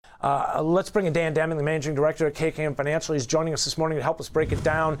Let's bring in Dan Deming, the managing director at KKM Financial. He's joining us this morning to help us break it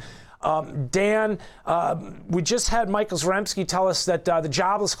down. Dan, we just had Michael Zaremski tell us that the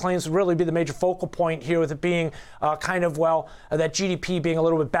jobless claims would really be the major focal point here, with it being that GDP being a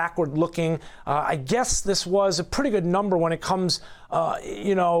little bit backward looking. I guess this was a pretty good number when it comes,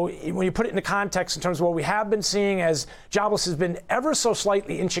 when you put it into context in terms of what we have been seeing, as jobless has been ever so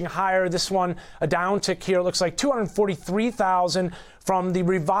slightly inching higher. This one, a downtick here, looks like 243,000 from the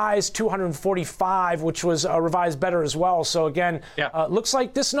revised 245, which was revised better as well. So again, looks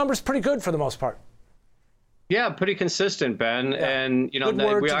like this number's pretty good for the most part. Yeah, pretty consistent, Ben. Yeah. And good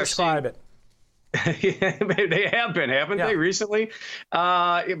word to describe it. They have been, haven't they, recently?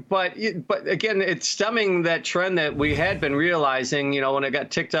 But again, it's stemming that trend that we had been realizing, when it got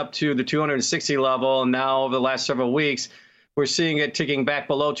ticked up to the 260 level, and now over the last several weeks, we're seeing it ticking back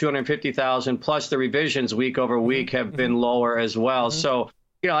below 250,000, plus the revisions week over week have been lower as well. So,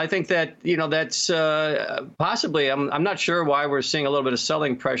 I think that, that's possibly, I'm not sure why we're seeing a little bit of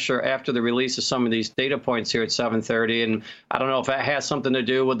selling pressure after the release of some of these data points here at 7:30. And I don't know if that has something to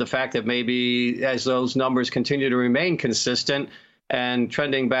do with the fact that maybe as those numbers continue to remain consistent and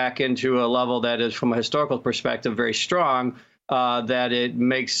trending back into a level that is, from a historical perspective, very strong, that it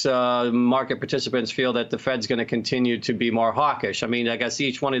makes market participants feel that the Fed's going to continue to be more hawkish. I mean, I guess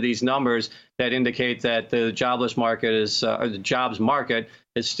each one of these numbers that indicate that the jobless market is, or the jobs market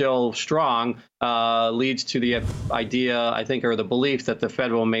is still strong, leads to the idea, I think, or the belief that the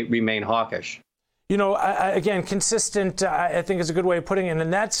Fed will remain hawkish. Again, consistent, I think is a good way of putting it,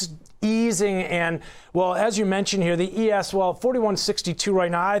 and that's easing. And, well, as you mentioned here, the ES, 4162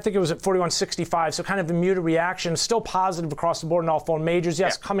 right now. I think it was at 4165, so kind of a muted reaction. Still positive across the board in all four majors.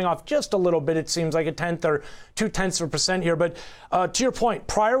 Yes, coming off just a little bit, it seems like 1/10 or 0.2% here. But to your point,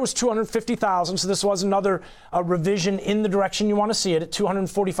 prior was 250,000, so this was another revision in the direction you want to see it at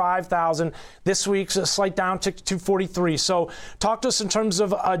 245,000. This week's a slight downtick to 243. So talk to us in terms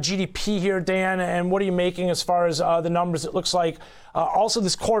of GDP here, Dan, and what are you making as far as the numbers? It looks like also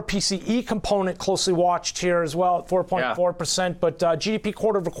this core PCE component closely watched here as well at 4.4%, but GDP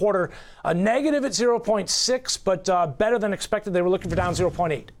quarter over quarter negative at 0.6, but better than expected. They were looking for down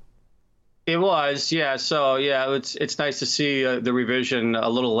 0.8. It was, yeah. So, it's nice to see the revision a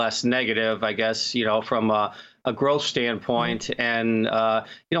little less negative, I guess, from a growth standpoint. And,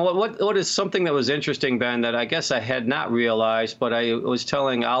 what is something that was interesting, Ben, that I guess I had not realized, but I was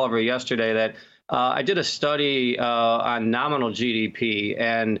telling Oliver yesterday that I did a study on nominal GDP,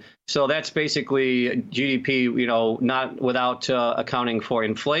 and so that's basically GDP, not without accounting for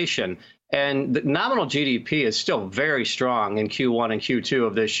inflation. And the nominal GDP is still very strong in Q1 and Q2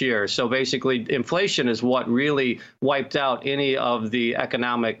 of this year. So basically, inflation is what really wiped out any of the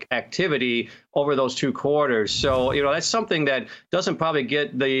economic activity over those two quarters. So, that's something that doesn't probably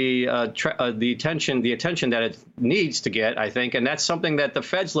get the attention that it needs to get, I think. And that's something that the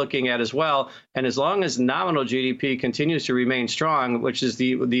Fed's looking at as well. And as long as nominal GDP continues to remain strong, which is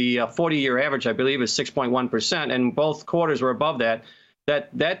the 40-year average, I believe, is 6.1%, and both quarters were above that.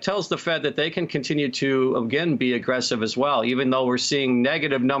 That tells the Fed that they can continue to, again, be aggressive as well, even though we're seeing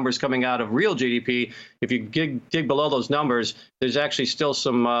negative numbers coming out of real GDP. If you dig below those numbers, there's actually still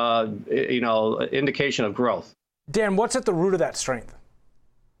some, indication of growth. Dan, what's at the root of that strength?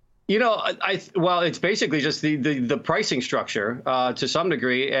 It's basically just the pricing structure to some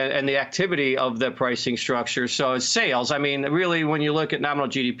degree, and the activity of the pricing structure. So it's sales. I mean, really, when you look at nominal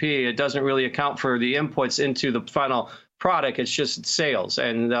GDP, it doesn't really account for the inputs into the final product. It's just sales.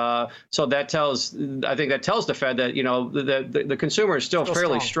 And so that tells the Fed that, the consumer is still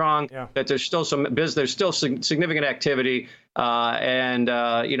fairly strong, that there's still some business, there's still significant activity. And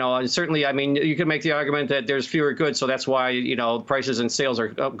certainly, I mean, you can make the argument that there's fewer goods. So that's why, prices and sales are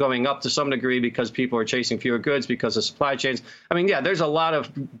going up to some degree, because people are chasing fewer goods because of supply chains. I mean, there's a lot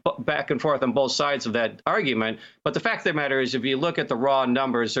of back and forth on both sides of that argument. But the fact of the matter is, if you look at the raw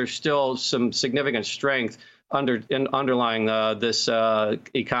numbers, there's still some significant strength underlying this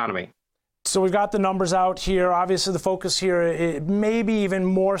economy. So we've got the numbers out here. Obviously, the focus here, maybe even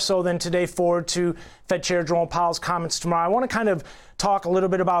more so than today, forward to Fed Chair Jerome Powell's comments tomorrow. I want to kind of talk a little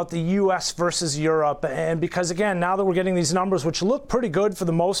bit about the U.S. versus Europe. And because, again, now that we're getting these numbers, which look pretty good for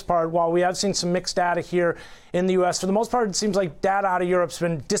the most part, while we have seen some mixed data here in the U.S., for the most part, it seems like data out of Europe's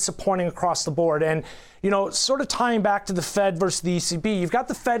been disappointing across the board. And, sort of tying back to the Fed versus the ECB, you've got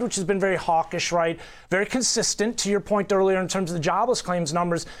the Fed, which has been very hawkish, right? Very consistent, to your point earlier, in terms of the jobless claims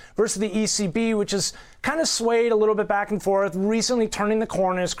numbers, versus the ECB, which is kind of swayed a little bit back and forth, recently turning the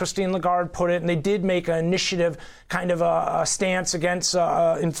corner, as Christine Lagarde put it, and they did make an initiative kind of a stance again against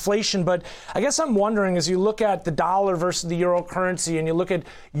inflation. But I guess I'm wondering, as you look at the dollar versus the euro currency and you look at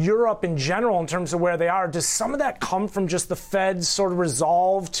Europe in general in terms of where they are, does some of that come from just the Fed's sort of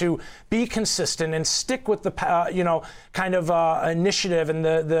resolve to be consistent and stick with the, kind of initiative and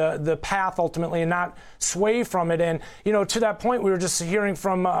the path ultimately and not sway from it? And, to that point, we were just hearing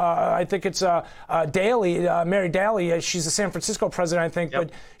from, I think it's Daly, Mary Daly, she's the San Francisco president, I think,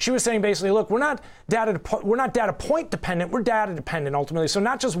 but she was saying basically, look, we're not data point dependent, we're data dependent ultimately. So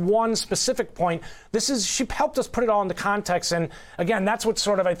not just one specific point. She helped us put it all into context. And again, that's what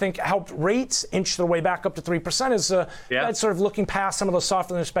sort of, I think, helped rates inch their way back up to 3% is Fed sort of looking past some of those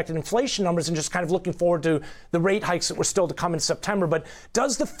softer than expected inflation numbers and just kind of looking forward to the rate hikes that were still to come in September. But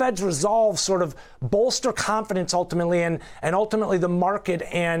does the Fed's resolve sort of bolster confidence ultimately and ultimately the market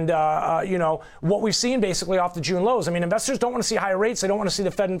and, what we've seen basically off the June lows? I mean, investors don't want to see higher rates. They don't want to see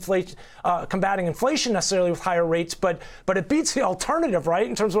the Fed combating inflation necessarily with higher rates, but it beats the alternative, right,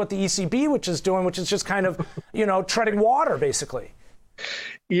 in terms of what the ECB, which is just kind of, treading water, basically.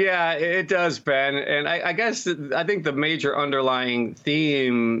 Yeah, it does, Ben. And I think the major underlying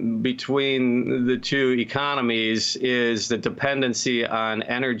theme between the two economies is the dependency on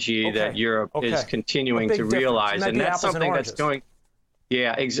energy that Europe is continuing to realize. And that's something that's going.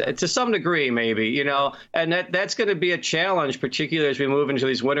 Yeah, to some degree, maybe, and that's going to be a challenge, particularly as we move into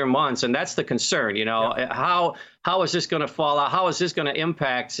these winter months. And that's the concern, how is this going to fall out? How is this going to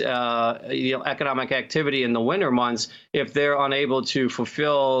impact, economic activity in the winter months if they're unable to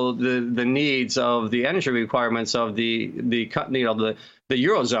fulfill the needs of the energy requirements of the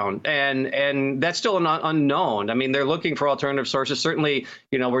Eurozone? And that's still an unknown. I mean, they're looking for alternative sources. Certainly,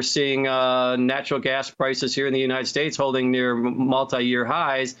 we're seeing natural gas prices here in the United States holding near multi-year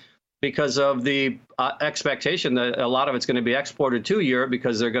highs because of the expectation that a lot of it's going to be exported to Europe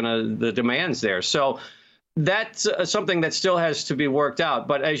because the demand's there. So that's something that still has to be worked out.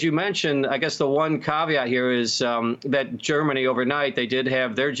 But as you mentioned, I guess the one caveat here is that Germany overnight, they did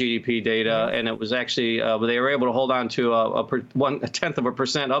have their GDP data, and it was actually they were able to hold on to a 0.1%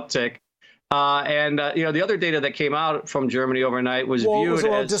 uptick. The other data that came out from Germany overnight was viewed as... It was a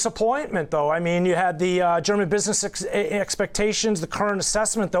little disappointment, though. I mean, you had the German business expectations, the current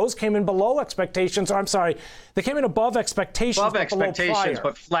assessment. Those came in below expectations. Or, I'm sorry, they came in above expectations. Above expectations,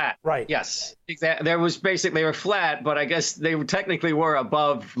 but flat. Right. Yes. Exactly. They were flat, but I guess they technically were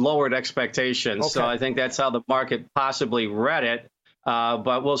above lowered expectations. Okay. So I think that's how the market possibly read it.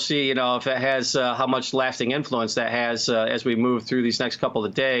 But we'll see, if it has how much lasting influence that has as we move through these next couple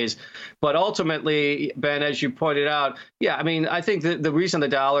of days. But ultimately, Ben, as you pointed out, I think the reason the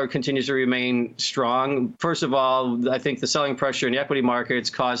dollar continues to remain strong, first of all, I think the selling pressure in the equity markets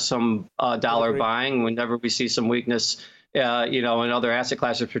caused some dollar buying. Whenever we see some weakness, in other asset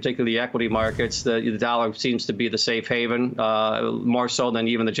classes, particularly the equity markets, the dollar seems to be the safe haven, more so than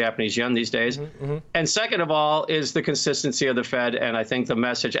even the Japanese yen these days. Mm-hmm. And second of all is the consistency of the Fed, and I think the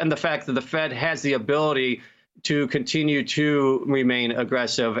message and the fact that the Fed has the ability to continue to remain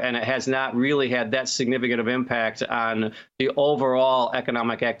aggressive, and it has not really had that significant of impact on the overall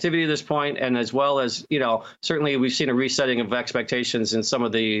economic activity at this point, and as well as, certainly we've seen a resetting of expectations in some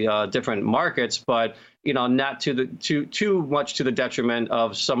of the different markets, but not too much to the detriment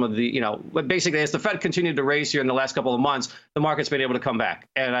of some of the, basically as the Fed continued to raise here in the last couple of months, the market's been able to come back.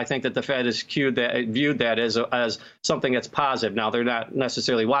 And I think that the Fed has viewed that as something that's positive. Now, they're not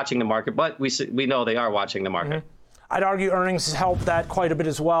necessarily watching the market, but we know they are watching the market. Mm-hmm. I'd argue earnings helped that quite a bit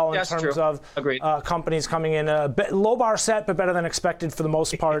as well in terms of companies coming in low bar set, but better than expected for the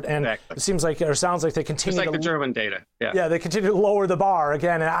most part. And exactly. It seems like, or sounds like they continue just like the German data. Yeah, they continue to lower the bar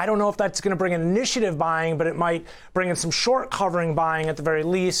again. And I don't know if that's going to bring in initiative buying, but it might bring in some short covering buying at the very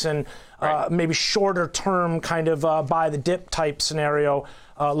least, and maybe shorter term kind of buy the dip type scenario.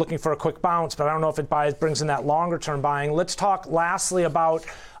 Looking for a quick bounce, but I don't know if it brings in that longer term buying. Let's talk lastly about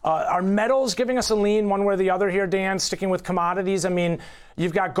are metals giving us a lean one way or the other here, Dan, sticking with commodities? I mean,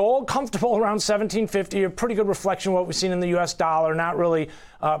 you've got gold comfortable around $1,750, a pretty good reflection of what we've seen in the U.S. dollar, not really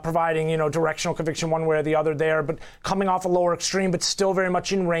providing, directional conviction one way or the other there, but coming off a lower extreme, but still very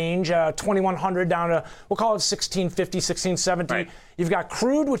much in range, 2,100 down to, we'll call it 1,650, 1,670. Right. You've got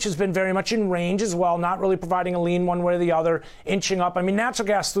crude, which has been very much in range as well, not really providing a lean one way or the other, inching up. I mean, natural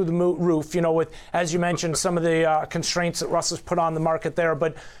gas through the roof, with, as you mentioned, some of the constraints that Russ has put on the market there.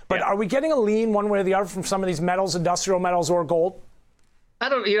 But are we getting a lean one way or the other from some of these metals, industrial metals or gold? I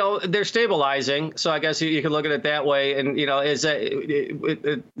don't, they're stabilizing. So I guess you can look at it that way. And, is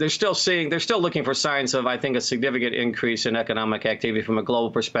that they're still looking for signs of, I think, a significant increase in economic activity from a global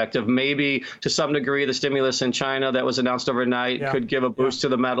perspective. Maybe to some degree, the stimulus in China that was announced overnight could give a boost to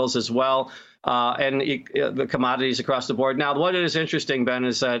the metals as well. and the commodities across the board. Now, what is interesting, Ben,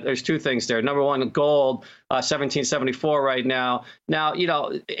 is that there's two things there. Number one, gold, 1774 right now. Now,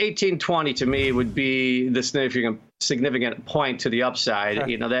 1820 to me would be the significant point to the upside.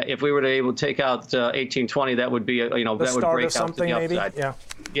 Okay. That if we were to able to take out 1820, that would be that would break out to the upside. Maybe?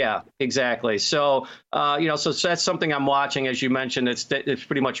 Yeah, exactly. So so that's something I'm watching. As you mentioned, it's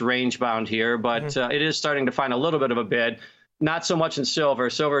pretty much range bound here, but it is starting to find a little bit of a bid. Not so much in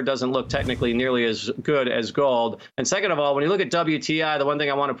silver. Silver doesn't look technically nearly as good as gold. And second of all, when you look at WTI, the one thing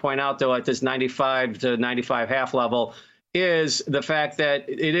I want to point out, though, at this 95 to 95 half level is the fact that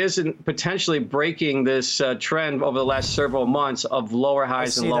it isn't potentially breaking this trend over the last several months of lower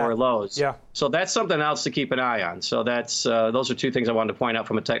highs and lower lows. Yeah. So that's something else to keep an eye on. So that's those are two things I wanted to point out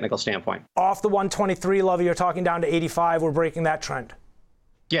from a technical standpoint. Off the 123 level, you're talking down to 85. We're breaking that trend.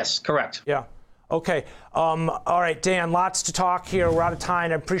 Yes, correct. Yeah. Okay. All right, Dan, lots to talk here. We're out of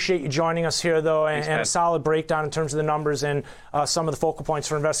time. I appreciate you joining us here, though, and a solid breakdown in terms of the numbers and some of the focal points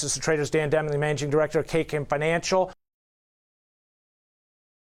for investors and traders. Dan Deming, the Managing Director of KCAM Financial.